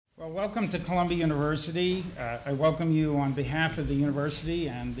Well, welcome to Columbia University. I welcome you on behalf of the university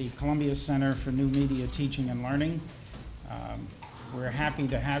and the Columbia Center for New Media Teaching and Learning. We're happy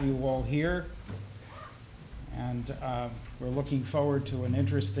to have you all here, and we're looking forward to an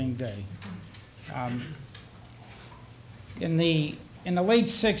interesting day. In the late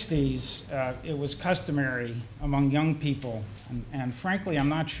 60s, it was customary among young people, and frankly, I'm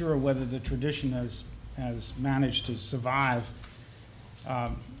not sure whether the tradition has managed to survive,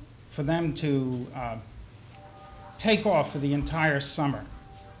 for them to take off for the entire summer,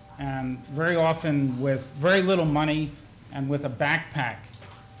 and very often with very little money and with a backpack,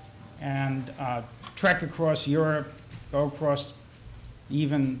 and trek across Europe, go across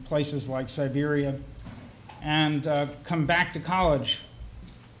even places like Siberia, and come back to college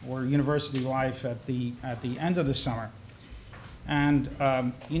or university life at the end of the summer. And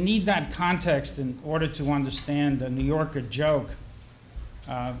you need that context in order to understand a New Yorker joke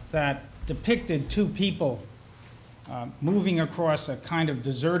that depicted two people moving across a kind of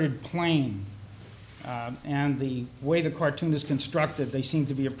deserted plain. And the way the cartoon is constructed, they seem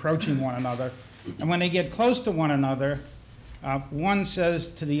to be approaching one another. And when they get close to one another, one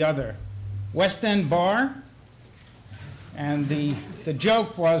says to the other, "West End bar?" And the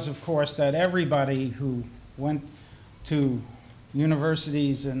joke was, of course, that everybody who went to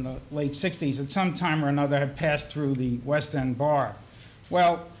universities in the late 60s at some time or another had passed through the West End bar.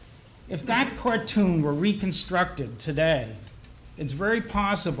 Well, if that cartoon were reconstructed today, it's very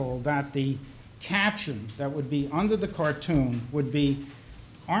possible that the caption that would be under the cartoon would be,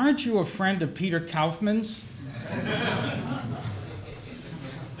 "Aren't you a friend of Peter Kaufman's?"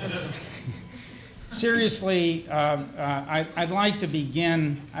 Seriously, I'd like to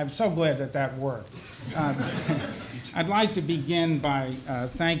begin, I'm so glad that worked. I'd like to begin by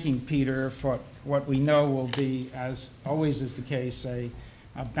thanking Peter for what we know will be, as always is the case, a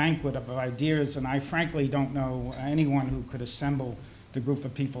banquet of ideas, and I frankly don't know anyone who could assemble the group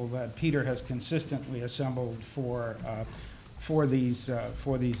of people that Peter has consistently assembled for these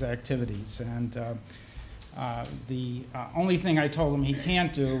activities. And the only thing I told him he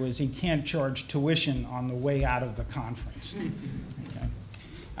can't do is he can't charge tuition on the way out of the conference. Okay.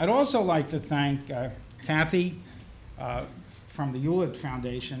 I'd also like to thank Kathy from the Hewlett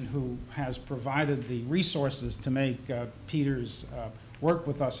Foundation, who has provided the resources to make Peter's work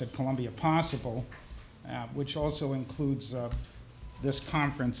with us at Columbia possible, which also includes this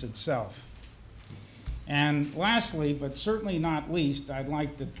conference itself. And lastly, but certainly not least, I'd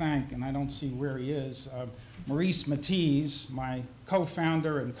like to thank, and I don't see where he is, Maurice Matisse, my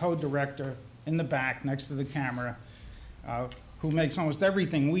co-founder and co-director in the back next to the camera, who makes almost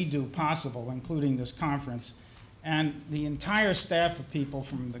everything we do possible, including this conference, and the entire staff of people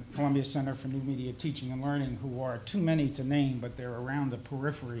from the Columbia Center for New Media Teaching and Learning, who are too many to name, but they're around the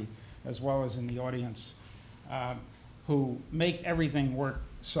periphery as well as in the audience, who make everything work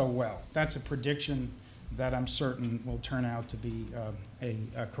so well. That's a prediction that I'm certain will turn out to be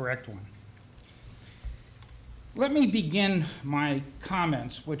a correct one. Let me begin my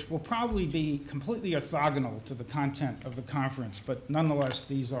comments, which will probably be completely orthogonal to the content of the conference, but nonetheless,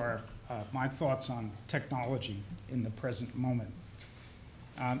 these are my thoughts on technology in the present moment.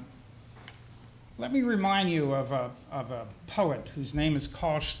 Let me remind you of a poet whose name is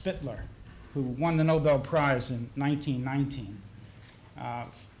Carl Spittler, who won the Nobel Prize in 1919.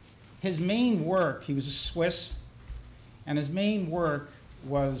 His main work, he was a Swiss, and his main work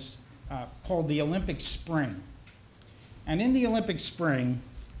was called The Olympic Spring. And in The Olympic Spring,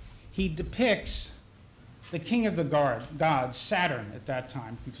 he depicts the king of the gods, Saturn at that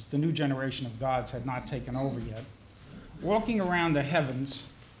time, because the new generation of gods had not taken over yet, walking around the heavens,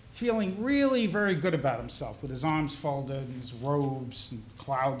 feeling really very good about himself, with his arms folded and his robes and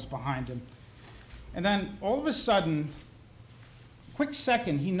clouds behind him. And then all of a sudden, quick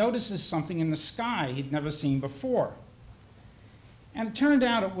second, he notices something in the sky he'd never seen before. And it turned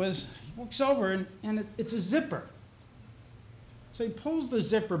out he looks over and it's a zipper. So he pulls the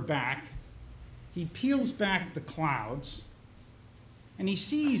zipper back, he peels back the clouds, and he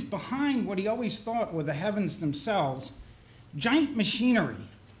sees behind what he always thought were the heavens themselves, giant machinery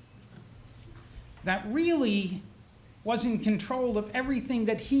that really was in control of everything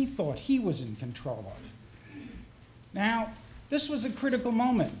that he thought he was in control of. Now, this was a critical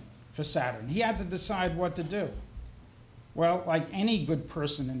moment for Saturn. He had to decide what to do. Well, like any good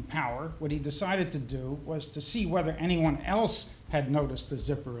person in power, what he decided to do was to see whether anyone else had noticed the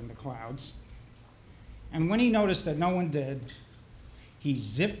zipper in the clouds. And when he noticed that no one did, he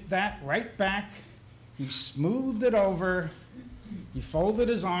zipped that right back, he smoothed it over, he folded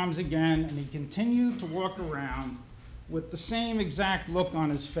his arms again, and he continued to walk around with the same exact look on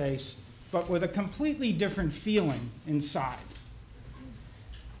his face, but with a completely different feeling inside.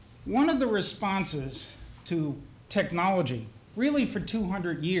 One of the responses to technology, really for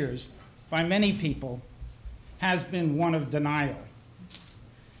 200 years, by many people, has been one of denial.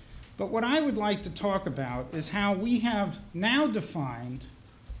 But what I would like to talk about is how we have now defined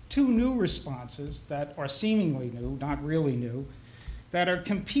two new responses that are seemingly new, not really new, that are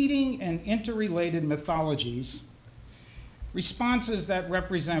competing and interrelated mythologies, responses that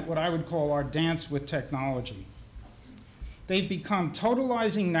represent what I would call our dance with technology. They've become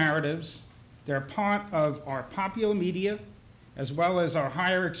totalizing narratives. They're part of our popular media, as well as our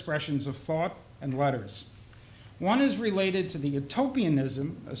higher expressions of thought and letters. One is related to the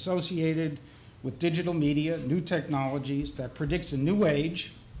utopianism associated with digital media, new technologies that predicts a new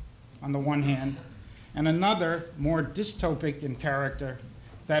age, on the one hand, and another, more dystopic in character,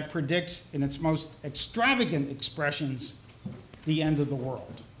 that predicts, in its most extravagant expressions, the end of the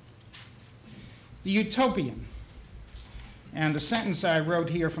world. The utopian, and the sentence I wrote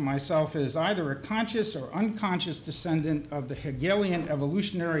here for myself is either a conscious or unconscious descendant of the Hegelian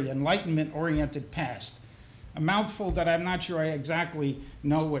evolutionary enlightenment-oriented past. A mouthful that I'm not sure I exactly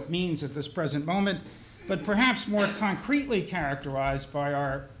know what means at this present moment, but perhaps more concretely characterized by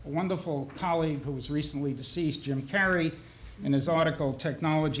our wonderful colleague who was recently deceased, Jim Carrey, in his article,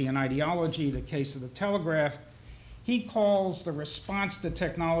 Technology and Ideology, The Case of the Telegraph. He calls the response to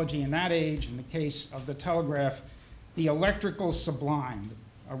technology in that age, in the case of the telegraph, the electrical sublime,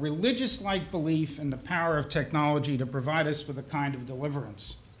 a religious-like belief in the power of technology to provide us with a kind of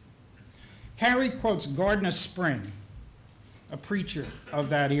deliverance. Carey quotes Gardner Spring, a preacher of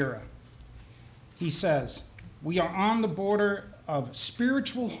that era. He says, "We are on the border of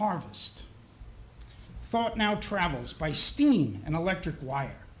spiritual harvest. Thought now travels by steam and electric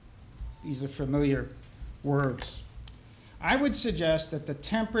wire." These are familiar words. I would suggest that the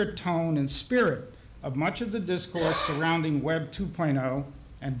tempered tone and spirit of much of the discourse surrounding Web 2.0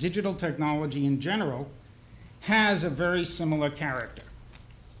 and digital technology in general has a very similar character.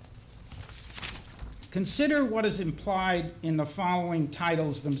 Consider what is implied in the following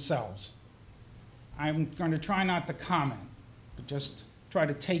titles themselves. I'm going to try not to comment, but just try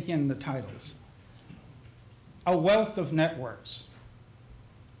to take in the titles. A wealth of networks.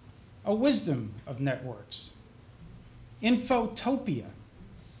 A wisdom of networks. Infotopia.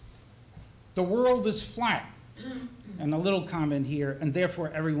 The world is flat, and a little comment here, and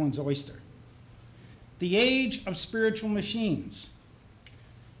therefore everyone's oyster. The age of spiritual machines.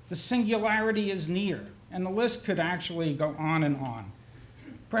 The singularity is near, and the list could actually go on and on.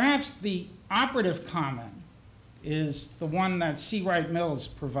 Perhaps the operative comment is the one that C. Wright Mills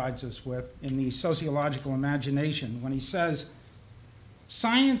provides us with in the Sociological Imagination when he says,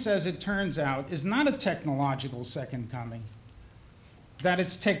 "Science, as it turns out, is not a technological second coming. That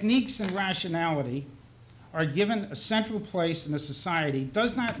its techniques and rationality are given a central place in a society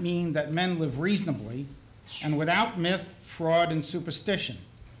does not mean that men live reasonably and without myth, fraud, and superstition.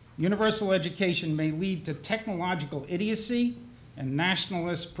 Universal education may lead to technological idiocy and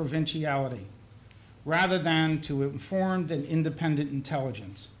nationalist provinciality, rather than to informed and independent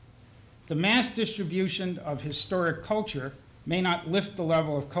intelligence. The mass distribution of historic culture may not lift the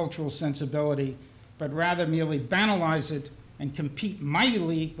level of cultural sensibility, but rather merely banalize it and compete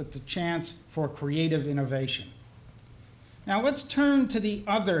mightily with the chance for creative innovation." Now let's turn to the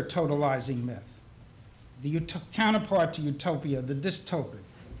other totalizing myth, the counterpart to utopia, the dystopic.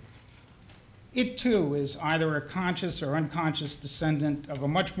 It too is either a conscious or unconscious descendant of a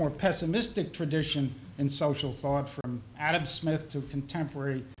much more pessimistic tradition in social thought, from Adam Smith to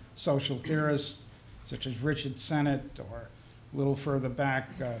contemporary social theorists such as Richard Sennett, or a little further back,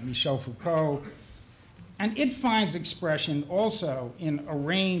 Michel Foucault. And it finds expression also in a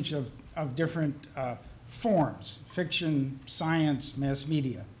range of different forms: fiction, science, mass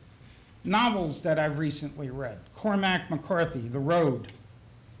media. Novels that I've recently read: Cormac McCarthy, The Road,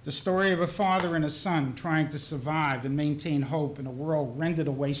 the story of a father and a son trying to survive and maintain hope in a world rendered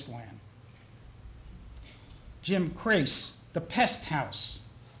a wasteland. Jim Crace, The Pest House,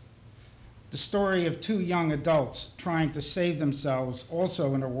 the story of two young adults trying to save themselves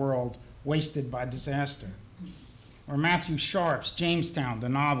also in a world wasted by disaster. Or Matthew Sharp's Jamestown, the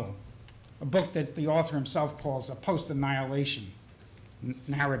novel, a book that the author himself calls a post-annihilation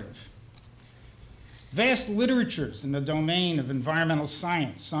narrative. Vast literatures in the domain of environmental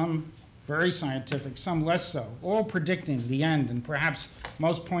science, some very scientific, some less so, all predicting the end, and perhaps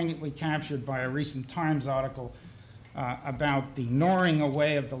most poignantly captured by a recent Times article about the gnawing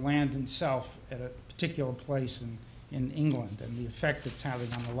away of the land itself at a particular place in England and the effect it's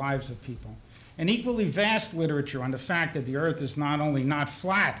having on the lives of people. an equally vast literature on the fact that the Earth is not only not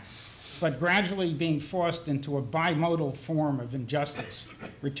flat, but gradually being forced into a bimodal form of injustice,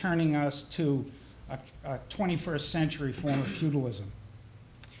 returning us to a 21st century form of feudalism.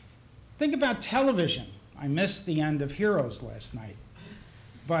 Think about television. I missed the end of Heroes last night.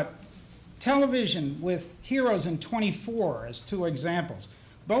 But television with Heroes in 24 as two examples,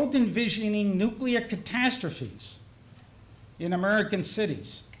 both envisioning nuclear catastrophes in American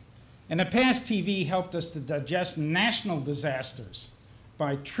cities. In the past, TV helped us to digest national disasters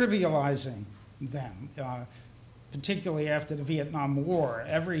by trivializing them, particularly after the Vietnam War.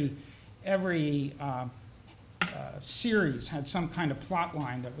 Every series had some kind of plot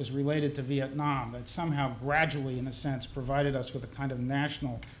line that was related to Vietnam that somehow gradually, in a sense, provided us with a kind of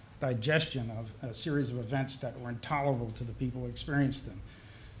national digestion of a series of events that were intolerable to the people who experienced them.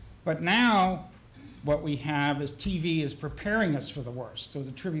 But now, what we have is TV is preparing us for the worst, so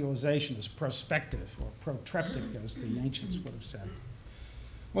the trivialization is prospective, or protreptic, as the ancients would have said.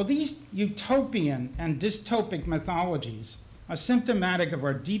 Well, these utopian and dystopic mythologies are symptomatic of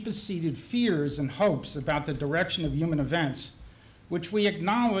our deepest-seated fears and hopes about the direction of human events, which we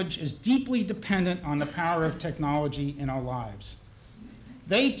acknowledge is deeply dependent on the power of technology in our lives.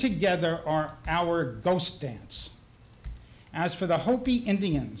 They together are our ghost dance. As for the Hopi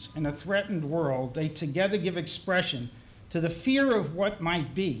Indians in a threatened world, they together give expression to the fear of what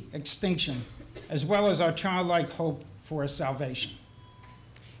might be extinction, as well as our childlike hope for a salvation.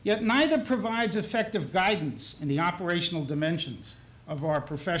 Yet neither provides effective guidance in the operational dimensions of our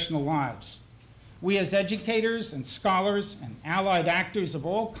professional lives. We as educators and scholars and allied actors of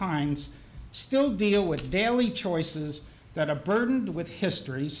all kinds still deal with daily choices that are burdened with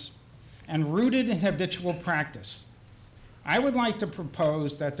histories and rooted in habitual practice. I would like to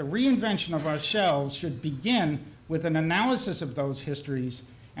propose that the reinvention of ourselves should begin with an analysis of those histories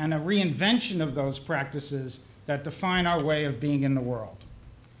and a reinvention of those practices that define our way of being in the world.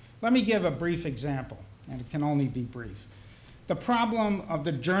 Let me give a brief example, and it can only be brief. The problem of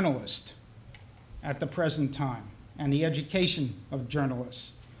the journalist at the present time and the education of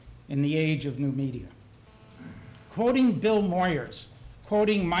journalists in the age of new media. Quoting Bill Moyers,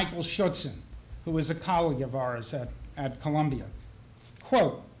 quoting Michael Schutzen, who is a colleague of ours at Columbia.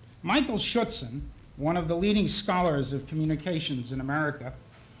 Quote, Michael Schutzen, one of the leading scholars of communications in America,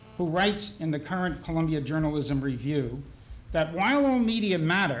 who writes in the current Columbia Journalism Review that while all media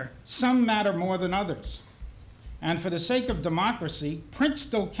matter, some matter more than others. And for the sake of democracy, print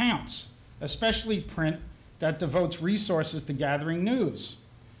still counts, especially print that devotes resources to gathering news.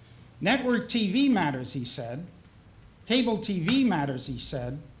 Network TV matters, he said. Cable TV matters, he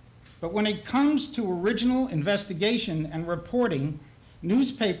said. But when it comes to original investigation and reporting,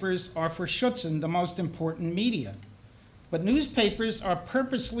 newspapers are for Schutzen the most important media. But newspapers are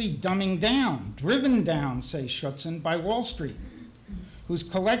purposely dumbing down, driven down, says Schutzen, by Wall Street, whose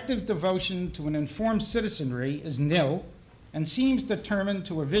collective devotion to an informed citizenry is nil and seems determined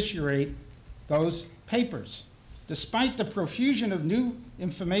to eviscerate those papers. Despite the profusion of new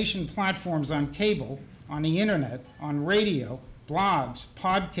information platforms on cable, on the internet, on radio, blogs,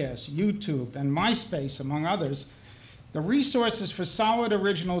 podcasts, YouTube, and MySpace, among others, the resources for solid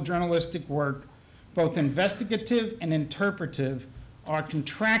original journalistic work, both investigative and interpretive, are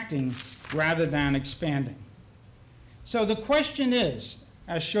contracting rather than expanding. So the question is,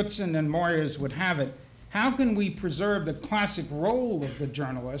 as Schutzen and Moyers would have it, how can we preserve the classic role of the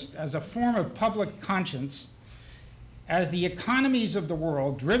journalist as a form of public conscience as the economies of the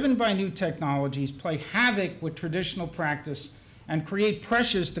world, driven by new technologies, play havoc with traditional practice and create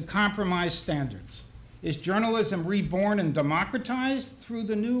pressures to compromise standards? Is journalism reborn and democratized through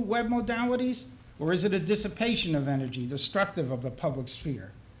the new web modalities? Or is it a dissipation of energy, destructive of the public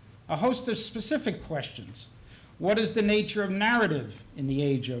sphere? A host of specific questions. What is the nature of narrative in the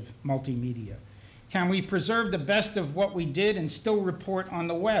age of multimedia? Can we preserve the best of what we did and still report on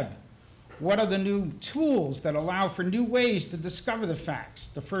the web? What are the new tools that allow for new ways to discover the facts,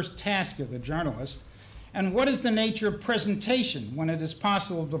 the first task of the journalist? And what is the nature of presentation when it is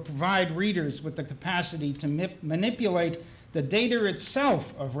possible to provide readers with the capacity to manipulate the data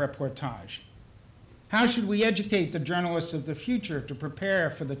itself of reportage? How should we educate the journalists of the future to prepare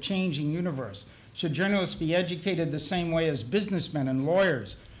for the changing universe? Should journalists be educated the same way as businessmen and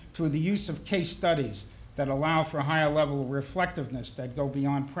lawyers through the use of case studies that allow for a higher level of reflectiveness that go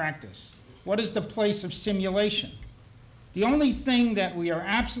beyond practice? What is the place of simulation? The only thing that we are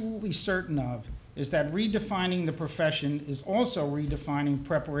absolutely certain of is that redefining the profession is also redefining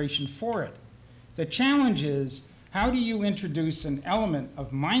preparation for it. The challenge is, how do you introduce an element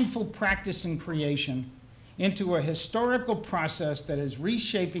of mindful practice and creation into a historical process that is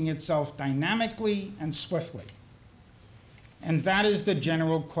reshaping itself dynamically and swiftly. And that is the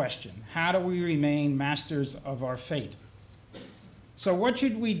general question. How do we remain masters of our fate? So what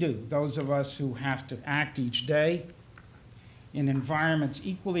should we do, those of us who have to act each day in environments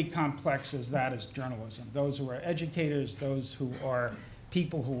equally complex as that is journalism? Those who are educators, those who are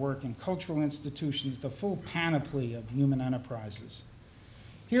people who work in cultural institutions, the full panoply of human enterprises.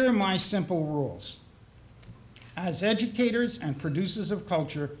 Here are my simple rules. As educators and producers of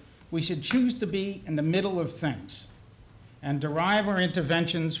culture, we should choose to be in the middle of things and derive our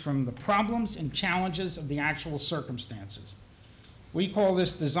interventions from the problems and challenges of the actual circumstances. We call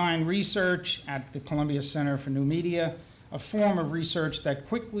this design research at the Columbia Center for New Media, a form of research that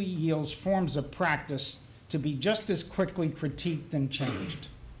quickly yields forms of practice to be just as quickly critiqued and changed.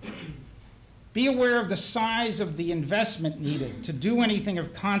 Be aware of the size of the investment needed to do anything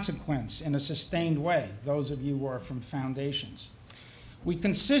of consequence in a sustained way, those of you who are from foundations. We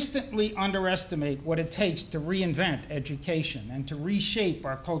consistently underestimate what it takes to reinvent education and to reshape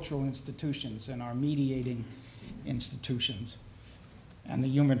our cultural institutions and our mediating institutions and the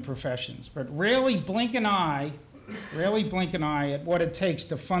human professions, but rarely blink an eye at what it takes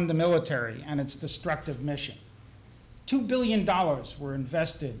to fund the military and its destructive mission. $2 billion were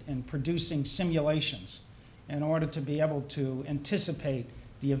invested in producing simulations in order to be able to anticipate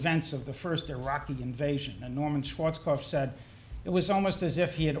the events of the first Iraqi invasion. And Norman Schwarzkopf said it was almost as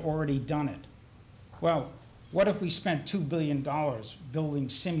if he had already done it. Well, what if we spent $2 billion building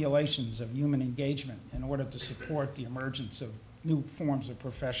simulations of human engagement in order to support the emergence of new forms of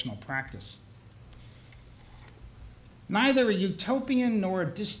professional practice? Neither a utopian nor a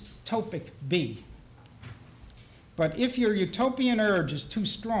dystopic be. But if your utopian urge is too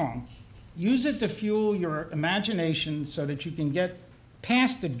strong, use it to fuel your imagination so that you can get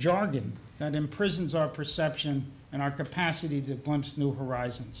past the jargon that imprisons our perception and our capacity to glimpse new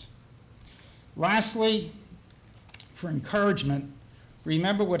horizons. Lastly, for encouragement,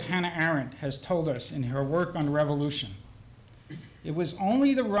 remember what Hannah Arendt has told us in her work on revolution. It was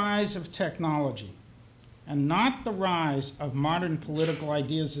only the rise of technology and not the rise of modern political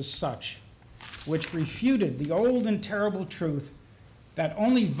ideas as such, which refuted the old and terrible truth that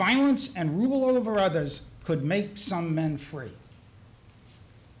only violence and rule over others could make some men free.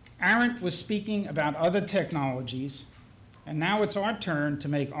 Arendt was speaking about other technologies, and now it's our turn to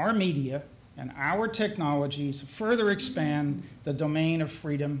make our media and our technologies further expand the domain of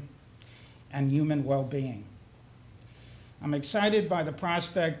freedom and human well-being. I'm excited by the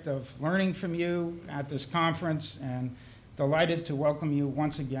prospect of learning from you at this conference and delighted to welcome you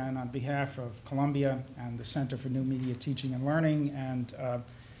once again on behalf of Columbia and the Center for New Media Teaching and Learning. And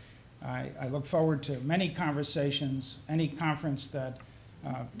I look forward to many conversations. Any conference that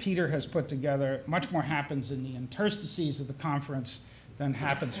Peter has put together, much more happens in the interstices of the conference than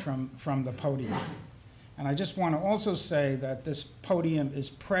happens from the podium. And I just want to also say that this podium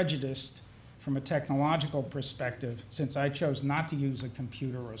is prejudiced from a technological perspective, since I chose not to use a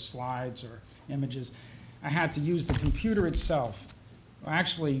computer or slides or images. I had to use the computer itself,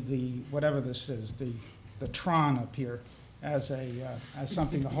 actually whatever this is, the Tron up here, as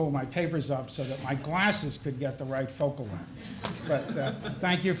something to hold my papers up so that my glasses could get the right focal length. But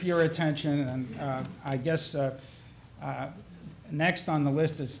thank you for your attention, and I guess next on the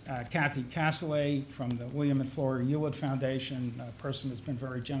list is Kathy Cassaway from the William and Flora Hewlett Foundation, a person who's been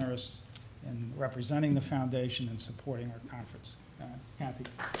very generous in representing the foundation and supporting our conference. Kathy.